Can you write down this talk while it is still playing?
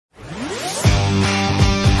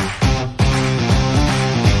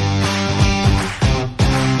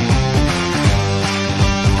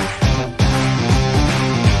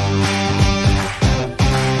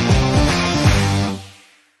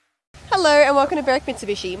welcome to Berwick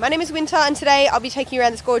Mitsubishi. My name is Winter and today I'll be taking you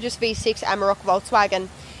around this gorgeous V6 Amarok Volkswagen.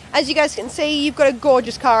 As you guys can see, you've got a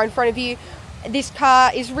gorgeous car in front of you. This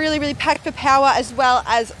car is really packed for power as well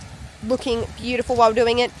as looking beautiful while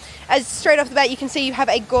doing it. As straight off the bat you can see you have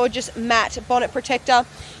a gorgeous matte bonnet protector.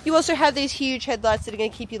 You also have these huge headlights that are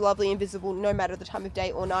going to keep you lovely and visible no matter the time of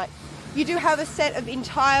day or night. You do have a set of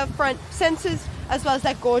entire front sensors as well as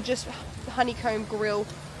that gorgeous honeycomb grille.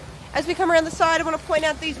 As we come around the side, I want to point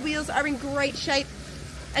out these wheels are in great shape.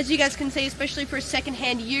 As you guys can see, especially for a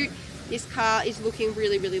second-hand ute, this car is looking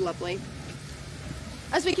really lovely.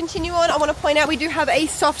 As we continue on, I want to point out we do have a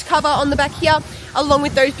soft cover on the back here, along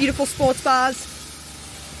with those beautiful sports bars.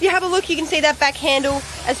 If you have a look, you can see that back handle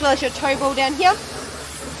as well as your tow ball down here.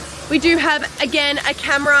 We do have, again, a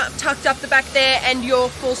camera tucked up the back there and your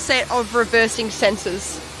full set of reversing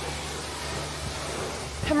sensors.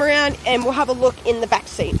 Come around and we'll have a look in the back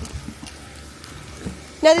seat.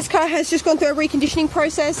 Now this car has just gone through a reconditioning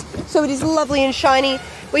process, so it is lovely and shiny.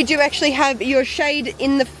 We do actually have your shade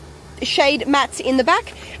mats in the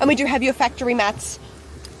back, and we do have your factory mats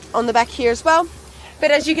on the back here as well.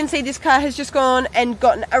 But as you can see, this car has just gone and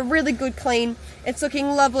gotten a really good clean. It's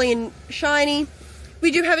looking lovely and shiny.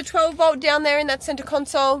 We do have a 12 volt down there in that center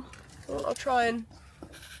console. I'll try and,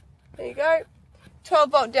 there you go.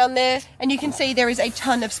 12 volt down there, and you can see there is a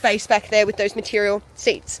ton of space back there with those material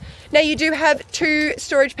seats. Now you do have 2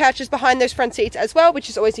 storage pouches behind those front seats as well, which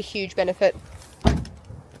is always a huge benefit.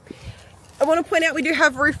 I want to point out we do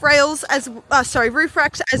have roof racks as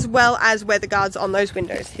well as weather guards on those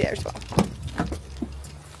windows here as well.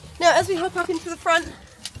 Now as we hop up into the front,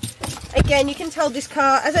 again you can tell this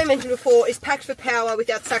car, as I mentioned before, is packed for power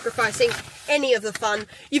without sacrificing any of the fun.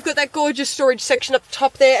 You've got that gorgeous storage section up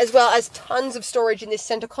top there, as well as tons of storage in this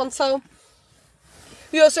center console.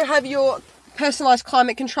 We also have your personalized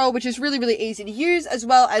climate control, which is really easy to use, as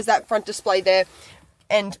well as that front display there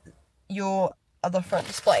and your other front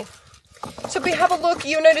display. So if we have a look,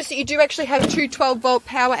 you'll notice that you do actually have 2 12 volt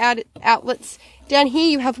power outlets. Down here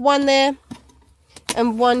you have one there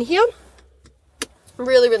and one here.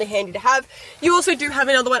 Really handy to have. You also do have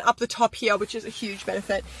another one up the top here, which is a huge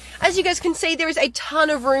benefit. As you guys can see, there is a ton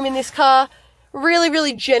of room in this car.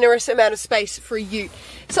 Really generous amount of space for a ute.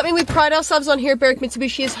 Something we pride ourselves on here at Berwick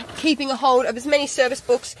Mitsubishi is keeping a hold of as many service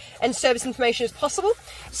books and service information as possible.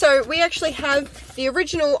 So we actually have the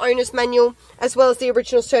original owner's manual as well as the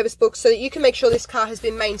original service book, so that you can make sure this car has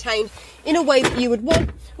been maintained in a way that you would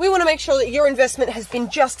want. We want to make sure that your investment has been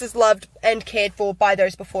just as loved and cared for by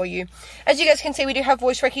those before you. As you guys can see, we do have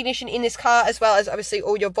voice recognition in this car, as well as obviously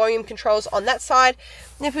all your volume controls on that side.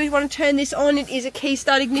 And if we want to turn this on, it is a key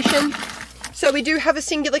start ignition. So we do have a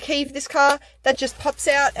singular key for this car that just pops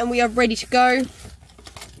out and we are ready to go.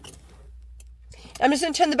 I'm just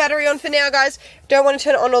going to turn the battery on for now, guys. Don't want to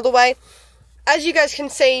turn it on all the way. As you guys can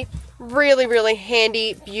see, really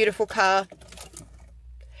handy, beautiful car.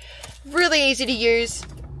 Really easy to use.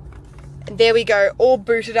 And there we go, all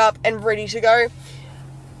booted up and ready to go.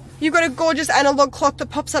 You've got a gorgeous analog clock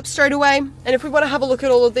that pops up straight away. And if we want to have a look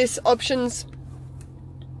at all of this options,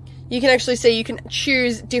 you can actually see you can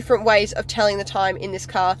choose different ways of telling the time in this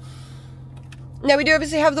car. Now we do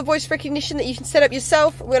obviously have the voice recognition that you can set up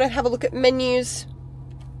yourself. We're going to have a look at menus.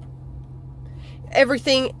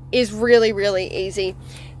 Everything is really easy.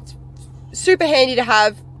 It's super handy to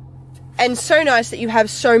have, and so nice that you have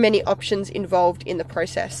so many options involved in the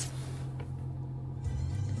process.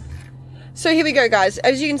 So here we go, guys.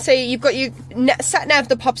 As you can see, you've got your sat nav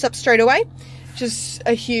that pops up straight away, which is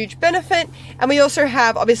a huge benefit. And we also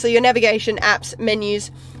have obviously your navigation, apps, menus,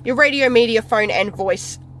 your radio, media, phone and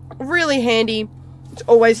voice. Really handy. It's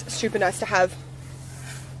always super nice to have.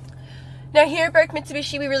 Now here at Berwick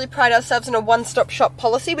Mitsubishi, we really pride ourselves on a one-stop shop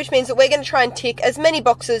policy, which means that we're going to try and tick as many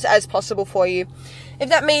boxes as possible for you. If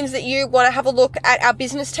that means that you want to have a look at our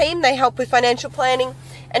business team, they help with financial planning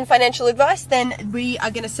and financial advice, then we are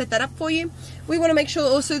going to set that up for you. We want to make sure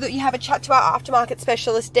also that you have a chat to our aftermarket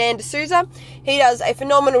specialist, Dan D'Souza. He does a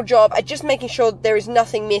phenomenal job at just making sure that there is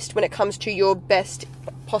nothing missed when it comes to your best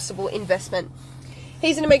possible investment.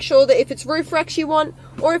 He's going to make sure that if it's roof racks you want,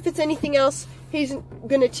 or if it's anything else, he's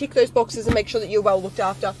going to tick those boxes and make sure that you're well looked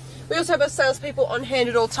after. We also have our salespeople on hand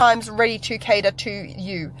at all times, ready to cater to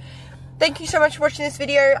you. Thank you so much for watching this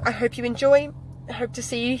video. I hope you enjoy. I hope to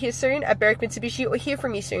see you here soon at Berwick Mitsubishi, or hear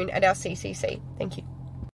from you soon at our CCC. Thank you.